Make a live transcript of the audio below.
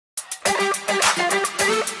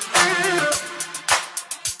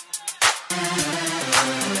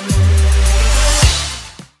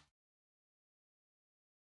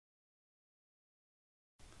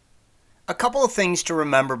A couple of things to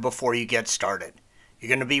remember before you get started. You're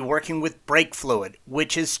going to be working with brake fluid,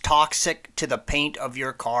 which is toxic to the paint of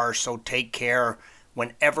your car, so take care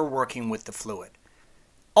whenever working with the fluid.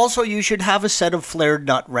 Also, you should have a set of flared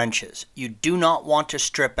nut wrenches. You do not want to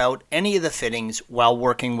strip out any of the fittings while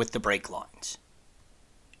working with the brake lines.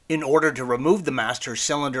 In order to remove the master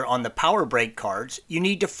cylinder on the power brake cards, you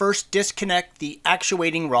need to first disconnect the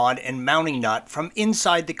actuating rod and mounting nut from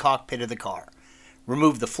inside the cockpit of the car.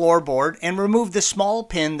 Remove the floorboard and remove the small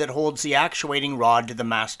pin that holds the actuating rod to the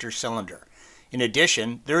master cylinder. In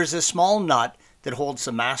addition, there is a small nut that holds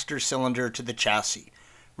the master cylinder to the chassis.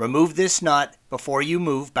 Remove this nut before you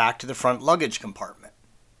move back to the front luggage compartment.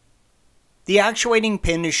 The actuating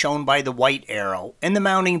pin is shown by the white arrow and the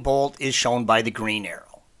mounting bolt is shown by the green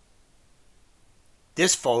arrow.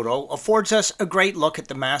 This photo affords us a great look at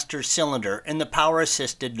the master cylinder in the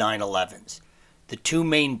power-assisted 911s. The two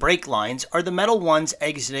main brake lines are the metal ones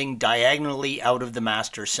exiting diagonally out of the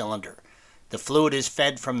master cylinder. The fluid is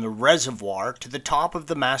fed from the reservoir to the top of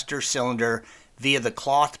the master cylinder via the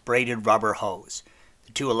cloth-braided rubber hose.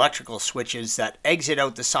 The two electrical switches that exit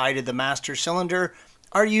out the side of the master cylinder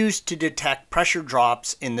are used to detect pressure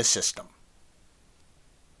drops in the system.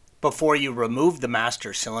 Before you remove the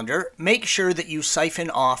master cylinder, make sure that you siphon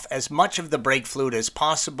off as much of the brake fluid as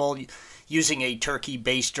possible using a turkey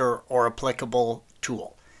baster or applicable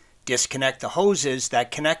tool. Disconnect the hoses that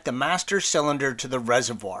connect the master cylinder to the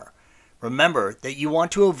reservoir. Remember that you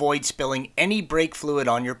want to avoid spilling any brake fluid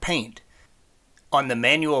on your paint. On the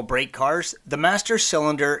manual brake cars, the master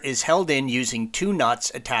cylinder is held in using two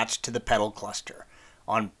nuts attached to the pedal cluster.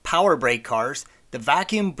 On power brake cars, the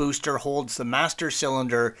vacuum booster holds the master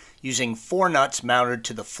cylinder using four nuts mounted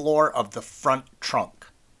to the floor of the front trunk.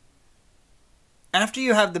 After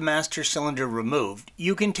you have the master cylinder removed,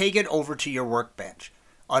 you can take it over to your workbench.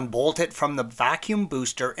 Unbolt it from the vacuum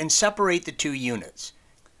booster and separate the two units.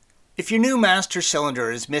 If your new master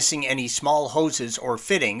cylinder is missing any small hoses or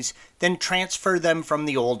fittings, then transfer them from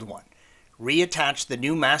the old one. Reattach the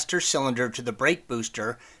new master cylinder to the brake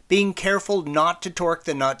booster, being careful not to torque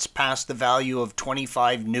the nuts past the value of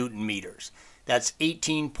 25 Newton meters. That's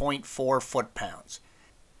 18.4 foot-pounds.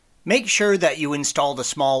 Make sure that you install the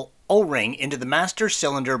small O-ring into the master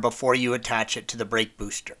cylinder before you attach it to the brake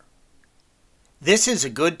booster. This is a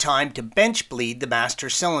good time to bench bleed the master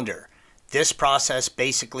cylinder. This process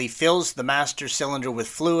basically fills the master cylinder with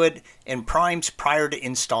fluid and primes prior to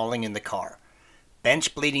installing in the car.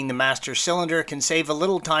 Bench bleeding the master cylinder can save a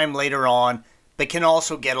little time later on, but can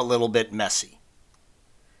also get a little bit messy.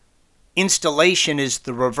 Installation is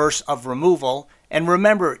the reverse of removal, and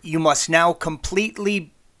remember, you must now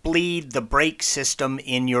completely bleed the brake system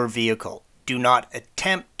in your vehicle. Do not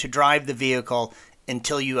attempt to drive the vehicle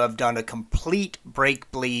until you have done a complete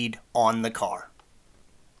brake bleed on the car.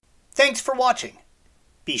 Thanks for watching.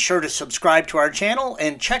 Be sure to subscribe to our channel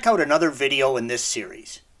and check out another video in this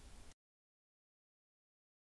series.